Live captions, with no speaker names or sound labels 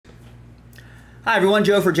Hi everyone,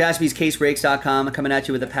 Joe for JaspysCaseBreaks.com coming at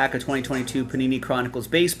you with a pack of 2022 Panini Chronicles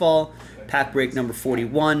Baseball, pack break number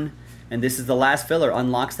 41. And this is the last filler,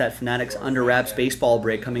 unlocks that Fanatics Under Wraps baseball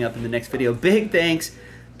break coming up in the next video. Big thanks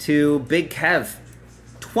to Big Kev,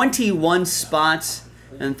 21 spots.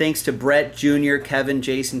 And thanks to Brett Jr., Kevin,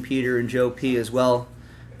 Jason, Peter, and Joe P as well.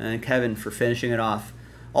 And Kevin for finishing it off.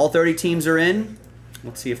 All 30 teams are in.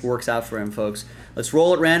 Let's see if it works out for him, folks. Let's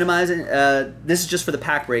roll it, randomize it. This is just for the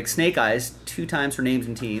pack break. Snake Eyes, 2 times for names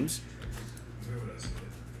and teams.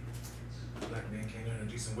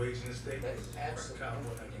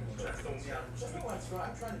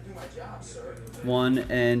 One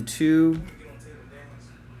and two.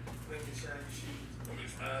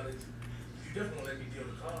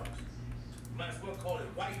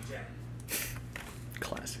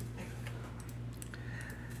 Classic.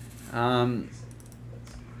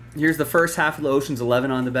 Here's the first half of the Ocean's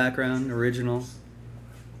 11 on the background, original.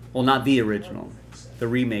 Well, not the original, the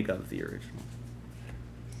remake of the original.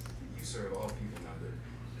 You serve all people now that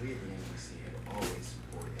we at the NBC have always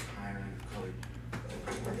supported hiring colored.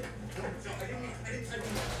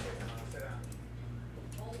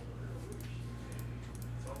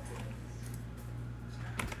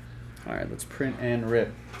 All right, let's print and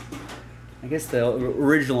rip. I guess the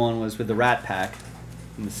original one was with the Rat Pack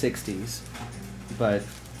in the 60s, but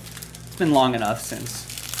it's been long enough since.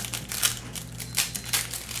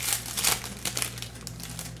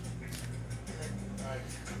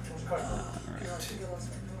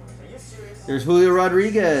 There's Julio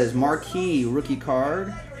Rodriguez, Marquee, rookie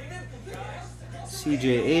card. C.J.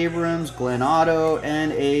 Abrams, Glenn Otto,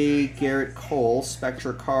 and a Garrett Cole,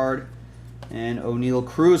 Spectre card, and O'Neill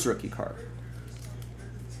Cruz, rookie card.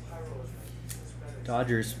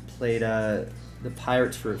 Dodgers played the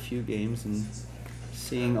Pirates for a few games, and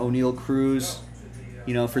seeing O'Neill Cruz,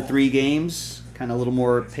 you know, for 3 games, kind of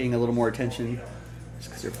paying a little more attention, just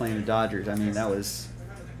because they're playing the Dodgers. I mean, that was...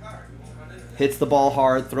 Hits the ball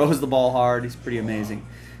hard, throws the ball hard. He's pretty amazing.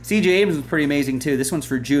 C.J. Abrams was pretty amazing, too. This one's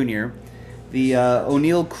for Junior. The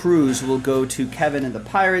O'Neill Cruz will go to Kevin and the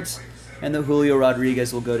Pirates, and the Julio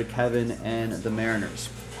Rodriguez will go to Kevin and the Mariners.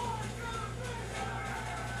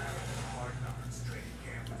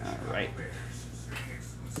 All right.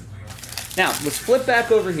 Now, let's flip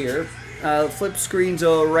back over here. Flip screens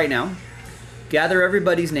right now. Gather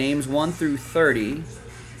everybody's names, 1 through 30.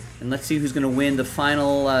 And let's see who's going to win the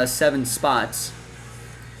final 7 spots.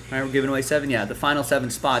 All right, we're giving away 7. Yeah, the final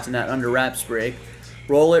 7 spots in that Under Wraps break.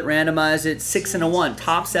 Roll it, randomize it, 6 and a 1.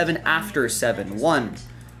 Top 7 after 7. 1,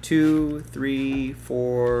 2, 3,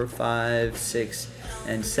 4, 5, 6,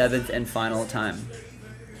 and 7th and final time.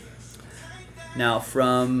 Now,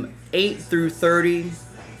 from 8 through 30,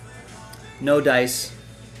 no dice,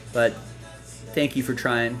 but thank you for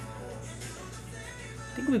trying.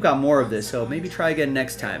 I think we've got more of this, so maybe try again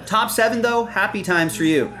next time. Top 7, though, happy times for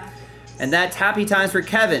you. And that's happy times for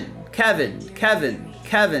Kevin, Kevin, Kevin,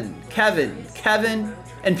 Kevin, Kevin, Kevin,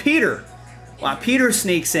 and Peter. Wow, Peter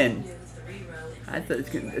sneaks in.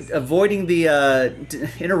 Avoiding the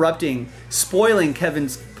interrupting, spoiling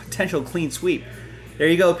Kevin's potential clean sweep. There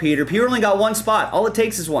you go, Peter. Peter only got 1 spot. All it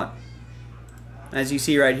takes is 1. As you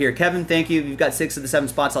see right here. Kevin, thank you. You've got 6 of the 7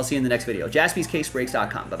 spots. I'll see you in the next video.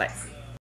 JaspysCaseBreaks.com. Bye-bye.